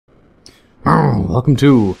Oh, welcome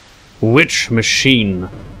to Witchmachine,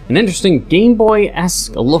 an interesting Game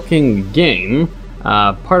Boy-esque looking game,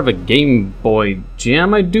 part of a Game Boy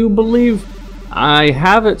Jam, I do believe. I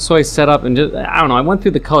have it, so I set up and just, I don't know, I went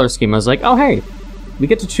through the color scheme. I was like, oh hey, we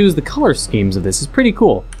get to choose the color schemes of this. It's pretty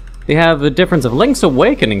cool. They have a difference of Link's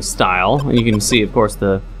Awakening style, and you can see, of course,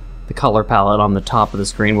 the color palette on the top of the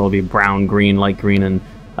screen will be brown, green, light green, and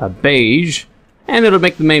beige. And it'll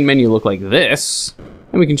make the main menu look like this.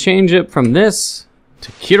 And we can change it from this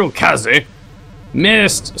to Kirokaze,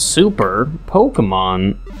 Mist, Super,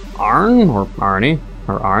 Pokemon, Arn, or Arnie,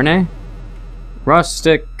 or Arne,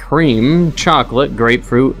 Rustic, Cream, Chocolate,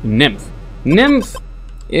 Grapefruit, Nymph. Nymph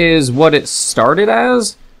is what it started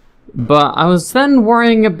as, but I was then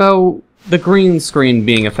worrying about the green screen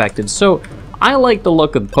being affected. So I like the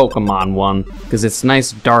look of the Pokemon one, because it's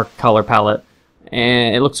nice dark color palette.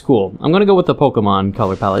 And it looks cool. I'm gonna go with the Pokemon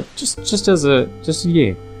color palette, just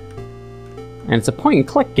yeah. And it's a point and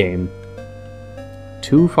click game.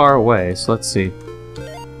 Too far away, so let's see.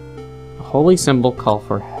 A holy symbol, call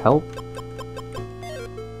for help.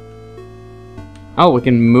 Oh, we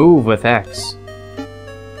can move with X.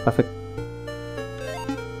 Perfect.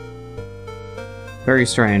 Very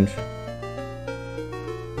strange.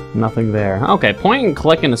 Nothing there. Okay, point and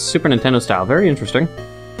click in a Super Nintendo style. Very interesting.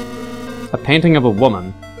 A painting of a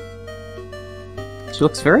woman. She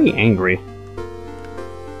looks very angry.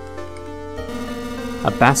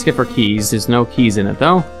 A basket for keys. There's no keys in it,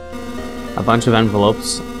 though. A bunch of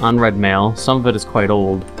envelopes. Unread mail. Some of it is quite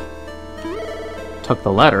old. Took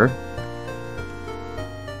the letter.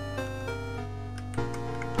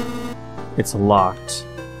 It's locked.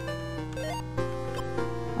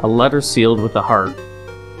 A letter sealed with a heart.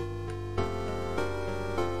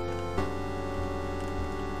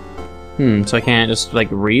 So I can't just, like,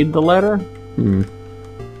 read the letter?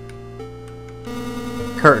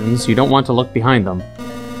 Curtains, you don't want to look behind them.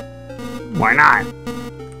 Why not?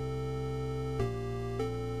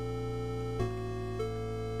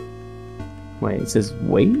 Wait, it says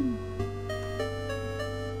wait?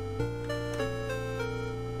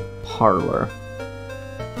 Parlor.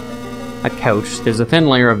 A couch, there's a thin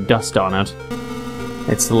layer of dust on it.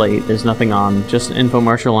 It's late, there's nothing on, just an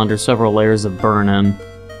infomercial under several layers of burn-in.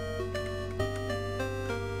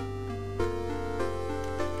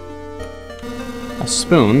 A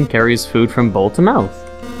spoon carries food from bowl to mouth.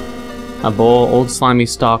 A bowl, old slimy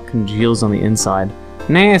stalk congeals on the inside.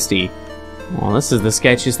 Nasty. Well, this is the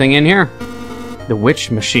sketchiest thing in here. The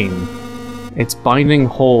witchmachine. It's binding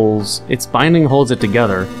holds it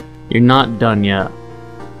together. You're not done yet.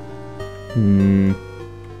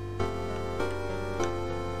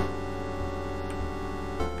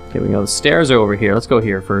 Okay, we go. The stairs are over here. Let's go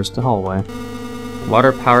here first. The hallway.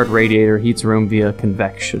 Water-powered radiator heats room via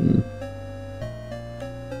convection.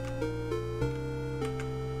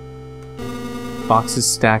 Boxes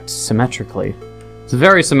stacked symmetrically. It's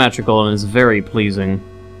very symmetrical and is very pleasing.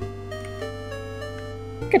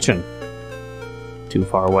 Kitchen. Too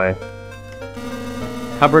far away.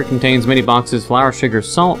 Cupboard contains many boxes, flour, sugar,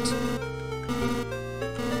 salt.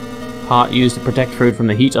 Pot used to protect food from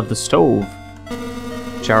the heat of the stove.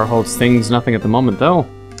 Jar holds things, nothing at the moment though.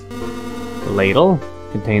 Ladle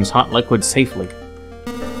contains hot liquid safely.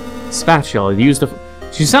 Spatula used to...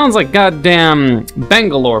 She sounds like goddamn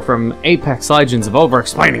Bangalore from Apex Legends of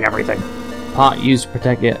over-explaining everything. Pot used to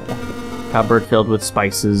protect it. Cupboard filled with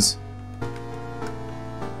spices.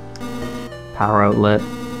 Power outlet.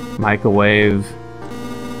 Microwave.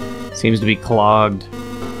 Seems to be clogged.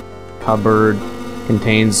 Cupboard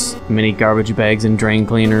contains many garbage bags and drain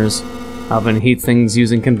cleaners. Oven heats things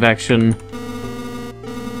using convection.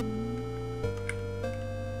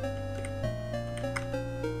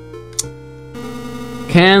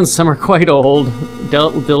 Cans, some are quite old.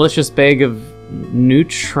 Delicious bag of new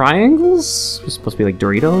triangles? It's supposed to be like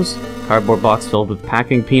Doritos. Cardboard box filled with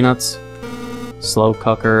packing peanuts. Slow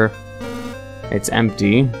cooker. It's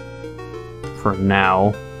empty. For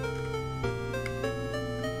now.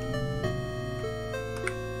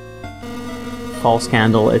 False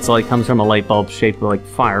candle. It's like comes from a light bulb shaped like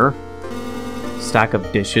fire. Stack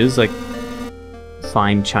of dishes, like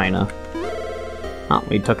fine china. Oh,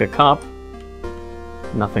 we took a cup.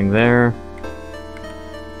 Nothing there.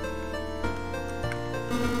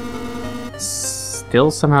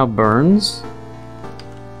 Still somehow burns.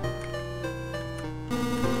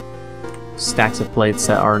 Stacks of plates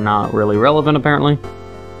that are not really relevant, apparently.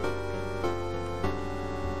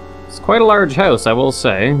 It's quite a large house, I will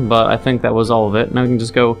say, but I think that was all of it. Now we can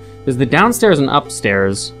just go... There's the downstairs and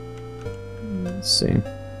upstairs. Let's see.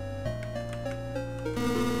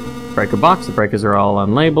 Breaker box. The breakers are all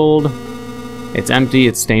unlabeled. It's empty,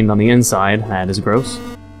 it's stained on the inside. That is gross.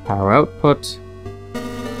 Power output.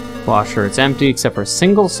 Washer, it's empty except for a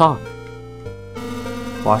single sock.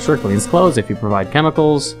 Washer cleans clothes if you provide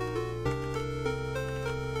chemicals.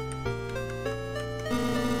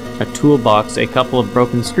 A toolbox, a couple of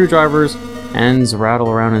broken screwdrivers. Ends rattle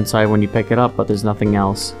around inside when you pick it up, but there's nothing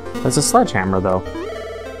else. There's a sledgehammer, though.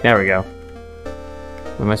 There we go.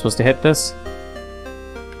 Am I supposed to hit this?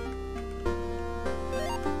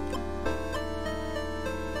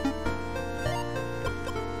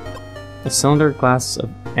 A cylinder glass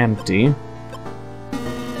of empty.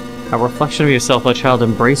 A reflection of yourself, let child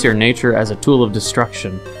embrace your nature as a tool of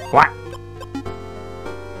destruction. What?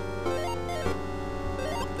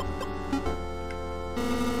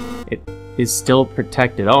 It is still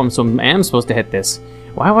protected. Oh, so I am supposed to hit this.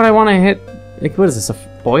 Why would I want to hit... Like, what is this,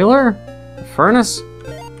 a boiler? A furnace?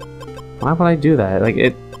 Why would I do that? Like,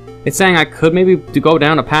 it's saying I could maybe go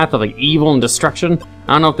down a path of, like, evil and destruction.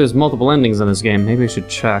 I don't know if there's multiple endings in this game. Maybe I should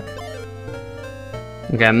check.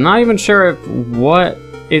 Okay, I'm not even sure if what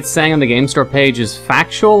it's saying on the game store page is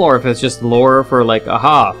factual or if it's just lore for, like,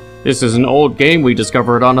 aha, this is an old game we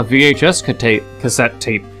discovered on a VHS cassette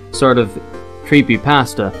tape. Sort of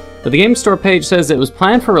creepypasta. But the game store page says it was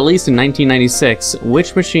planned for release in 1996.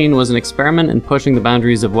 Witchmachine was an experiment in pushing the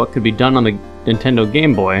boundaries of what could be done on the Nintendo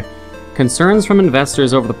Game Boy. Concerns from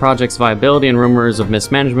investors over the project's viability and rumors of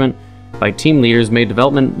mismanagement by team leaders made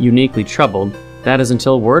development uniquely troubled. That is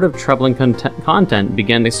until word of troubling content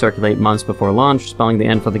began to circulate months before launch, spelling the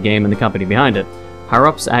end for the game and the company behind it.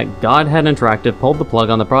 Higher-ups at Godhead Interactive pulled the plug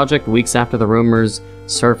on the project weeks after the rumors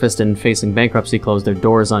surfaced and facing bankruptcy closed their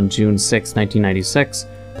doors on June 6, 1996.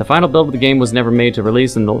 The final build of the game was never made to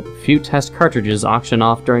release, and the few test cartridges auctioned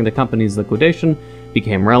off during the company's liquidation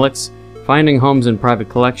became relics, finding homes in private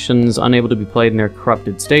collections unable to be played in their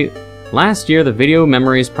corrupted state. Last year, the Video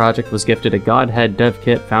Memories project was gifted a Godhead dev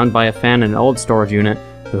kit found by a fan in an old storage unit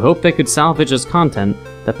who hoped they could salvage its content.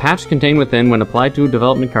 The patch contained within, when applied to a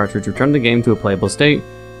development cartridge, returned the game to a playable state,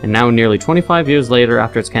 and now nearly 25 years later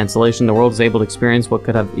after its cancellation, the world is able to experience what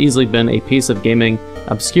could have easily been a piece of gaming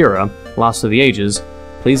obscura, lost to the ages.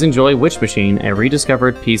 Please enjoy Witchmachine, a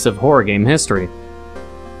rediscovered piece of horror game history.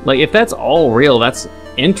 Like, if that's all real, that's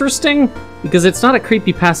interesting, because it's not a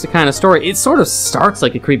creepypasta kind of story. It sort of starts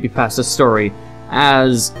like a creepypasta story,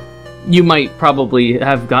 as you might probably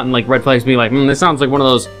have gotten, like, red flags being like, this sounds like one of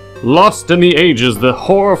those Lost in the Ages, the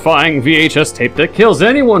horrifying VHS tape that kills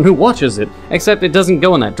anyone who watches it. Except it doesn't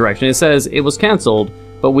go in that direction. It says, it was cancelled,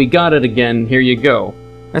 but we got it again, here you go.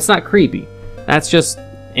 That's not creepy. That's just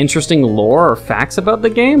interesting lore or facts about the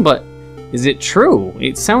game, but is it true?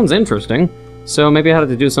 It sounds interesting. So maybe I had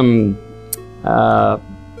to do some, I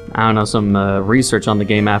don't know, some research on the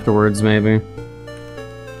game afterwards, maybe.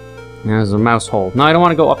 There's a mouse hole. No, I don't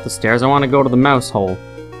want to go up the stairs. I want to go to the mouse hole.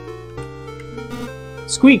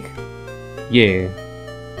 Squeak! Yeah.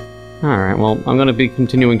 Alright, well, I'm going to be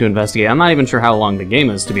continuing to investigate. I'm not even sure how long the game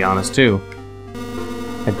is, to be honest, too.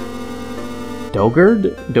 A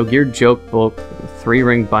Dogeared joke book,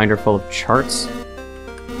 3-ring binder full of charts.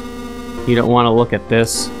 You don't want to look at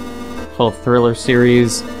this. Full of thriller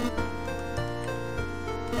series.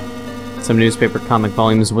 Some newspaper comic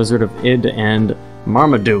volumes, Wizard of Id and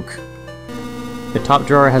Marmaduke. The top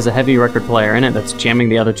drawer has a heavy record player in it that's jamming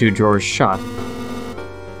the other two drawers shut.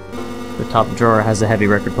 The top drawer has a heavy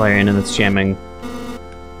record player in it that's jamming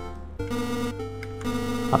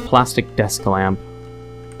a plastic desk lamp.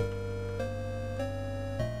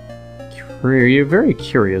 You're very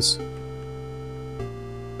curious.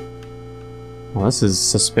 Well, this is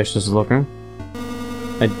suspicious looking.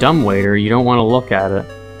 A dumbwaiter, you don't want to look at it.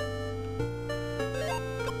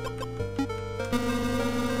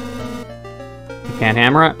 You can't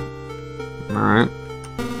hammer it? Alright.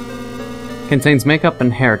 Contains makeup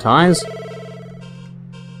and hair ties.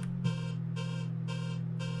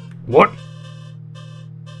 What?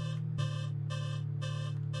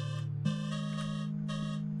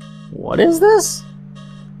 What is this?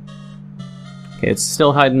 Okay, it's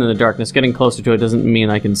still hiding in the darkness. Getting closer to it doesn't mean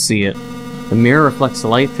I can see it. The mirror reflects the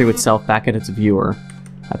light through itself back at its viewer.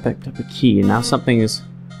 I picked up a key, and now something is...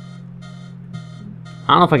 I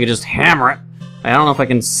don't know if I could just hammer it. I don't know if I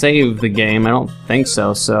can save the game. I don't think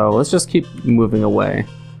so, so let's just keep moving away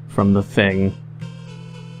from the thing.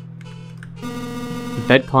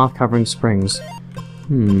 Bedcloth covering springs.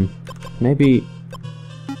 Maybe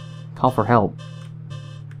call for help.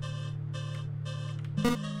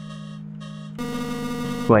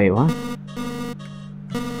 Wait, what?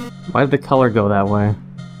 Why did the color go that way?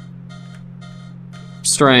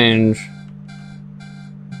 Strange.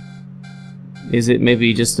 Is it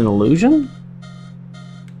maybe just an illusion?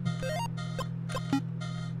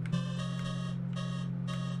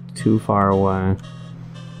 too far away.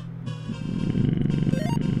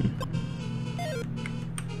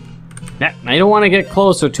 Yeah, I don't want to get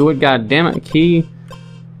closer to it, god damn it, key.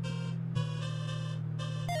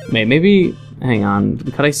 Maybe, hang on,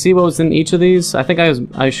 could I see what was in each of these? I think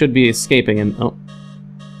I should be escaping and, oh.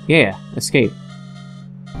 Yeah, escape.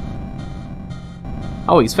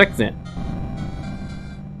 Oh, he's fixing it.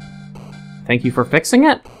 Thank you for fixing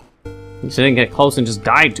it? You didn't get close and just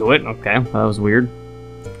died to it. Okay, that was weird.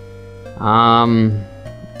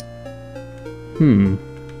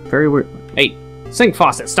 Very weird. Hey, sink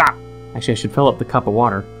faucet, stop! Actually, I should fill up the cup of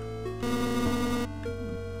water.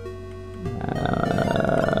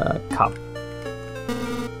 Cup.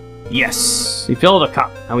 Yes! We filled a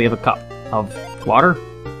cup. Now we have a cup of water.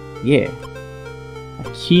 Yeah.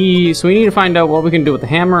 A key. So we need to find out what we can do with the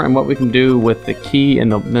hammer and what we can do with the key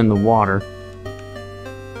and then the water.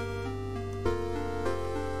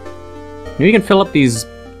 Maybe we can fill up these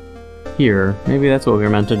here. Maybe that's what we were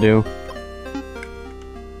meant to do.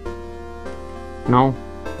 No?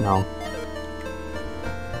 No.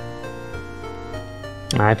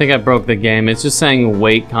 I think I broke the game. It's just saying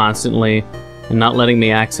wait constantly and not letting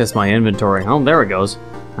me access my inventory. Oh, there it goes.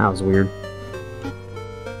 That was weird.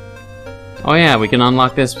 Oh yeah, we can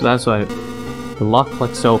unlock this. That's why the lock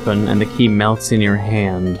clicks open and the key melts in your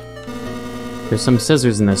hand. There's some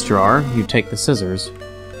scissors in this drawer. You take the scissors.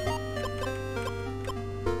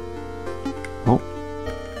 Oh.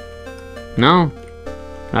 No.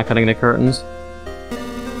 Not cutting the curtains.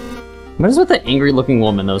 What is with the angry looking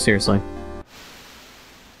woman though, seriously?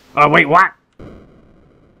 Oh wait, what?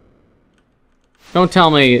 Don't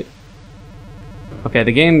tell me... Okay,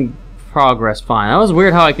 the game progress, fine. That was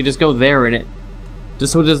weird how I could just go there and it...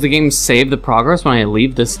 Just so does the game save the progress when I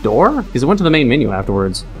leave this door? Because it went to the main menu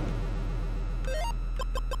afterwards.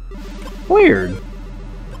 Weird.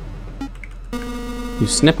 You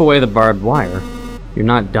snip away the barbed wire. You're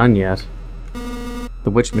not done yet. The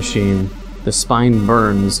witch machine. The spine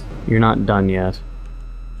burns. You're not done yet.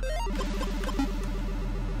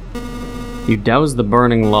 You douse the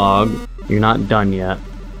burning log. You're not done yet.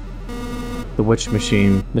 The witch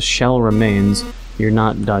machine. The shell remains. You're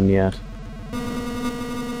not done yet.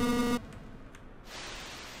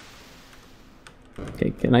 Okay,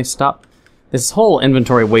 can I stop? This whole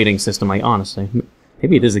inventory waiting system, honestly...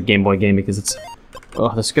 Maybe it is a Game Boy game because it's...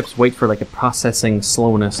 Oh, the scripts wait for like a processing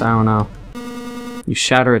slowness, I don't know. You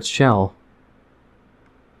shatter its shell.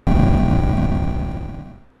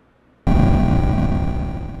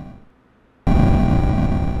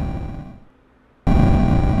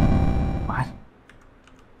 What?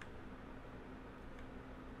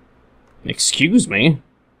 Excuse me?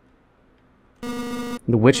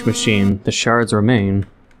 The witch machine. The shards remain.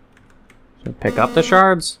 Should I pick up the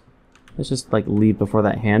shards? Let's just like leave before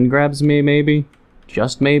that hand grabs me, maybe?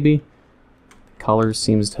 Just maybe? The color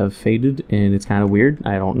seems to have faded and it's kind of weird.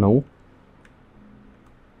 I don't know.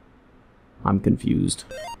 I'm confused.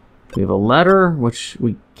 We have a letter which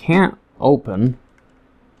we can't open.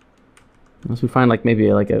 Unless we find like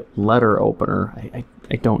maybe like a letter opener.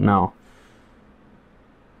 I don't know.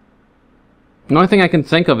 The only thing I can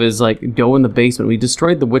think of is like go in the basement. We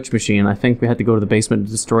destroyed the witch machine. I think we had to go to the basement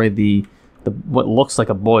to destroy the what looks like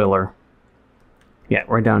a boiler. Yeah,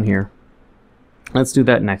 right down here. Let's do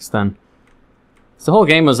that next then. So the whole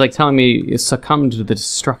game was like telling me succumb to the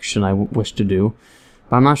destruction I wish to do.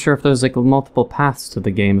 But I'm not sure if there's like multiple paths to the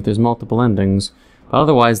game, if there's multiple endings. But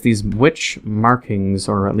otherwise these witch markings,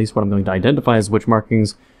 or at least what I'm going to identify as witch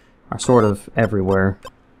markings, are sort of everywhere.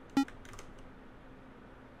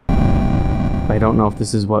 I don't know if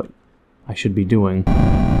this is what I should be doing.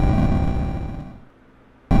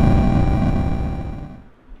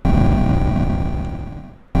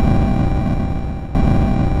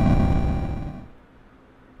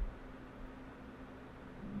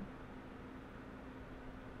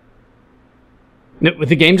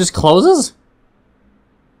 The game just closes?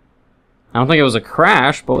 I don't think it was a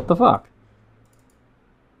crash, but what the fuck?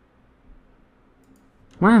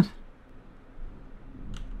 What?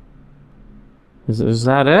 Is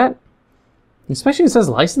that it? Especially it says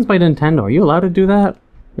licensed by Nintendo. Are you allowed to do that?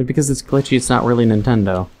 Or because it's glitchy, it's not really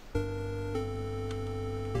Nintendo.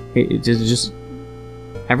 It just...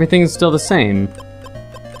 Everything's still the same.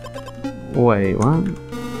 Wait, what?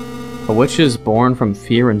 A witch is born from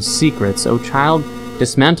fear and secrets. O child,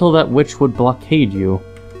 dismantle that which would blockade you.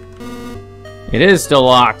 It is still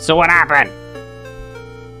locked, so what happened?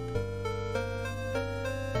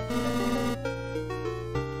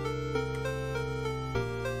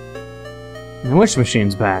 The witch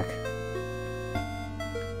machine's back.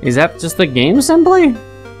 Is that just the game, simply?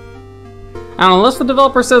 I don't know, unless the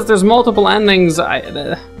developer says there's multiple endings,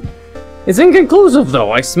 it's inconclusive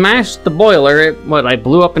though. I smashed the boiler, I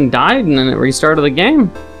blew up and died, and then it restarted the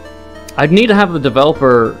game? I'd need to have the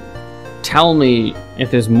developer tell me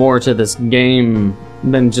if there's more to this game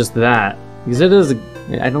than just that. Because it is,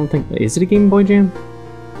 I don't think, is it a Game Boy Jam?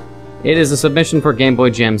 It is a submission for Game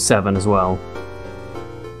Boy Jam 7 as well.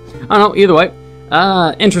 I don't know, either way.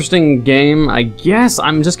 Interesting game, I guess.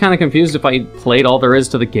 I'm just kind of confused if I played all there is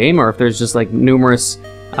to the game, or if there's just like numerous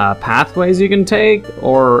pathways you can take,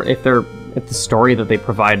 or if the story that they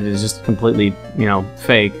provided is just completely, you know,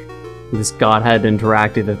 fake. This Godhead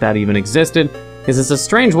interactive, if that even existed. Because it's a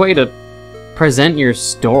strange way to present your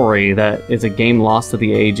story that is a game lost to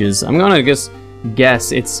the ages. I'm gonna just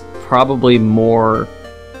guess it's probably more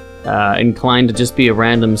inclined to just be a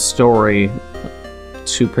random story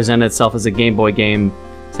to present itself as a Game Boy game.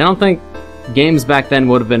 So I don't think games back then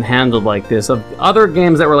would have been handled like this. Of other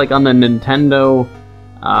games that were like on the Nintendo,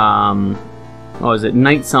 what was it,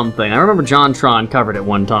 Night something. I remember JonTron covered it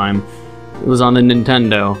one time. It was on the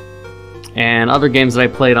Nintendo. And other games that I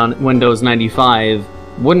played on Windows 95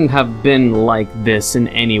 wouldn't have been like this in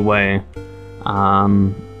any way.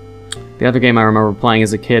 The other game I remember playing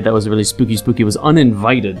as a kid that was really spooky was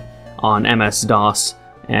Uninvited on MS-DOS,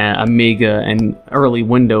 Amiga, and early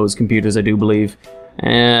Windows computers, I do believe.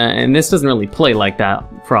 And this doesn't really play like that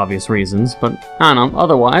for obvious reasons, but I don't know,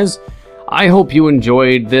 otherwise, I hope you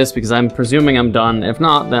enjoyed this, because I'm presuming I'm done. If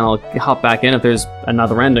not, then I'll hop back in if there's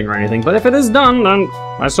another ending or anything. But if it is done, then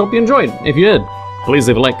I just hope you enjoyed. If you did, please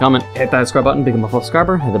leave a like, comment, hit that subscribe button, become a full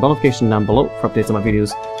subscriber, hit the bell notification down below for updates on my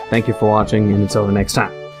videos. Thank you for watching, and until the next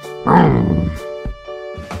time.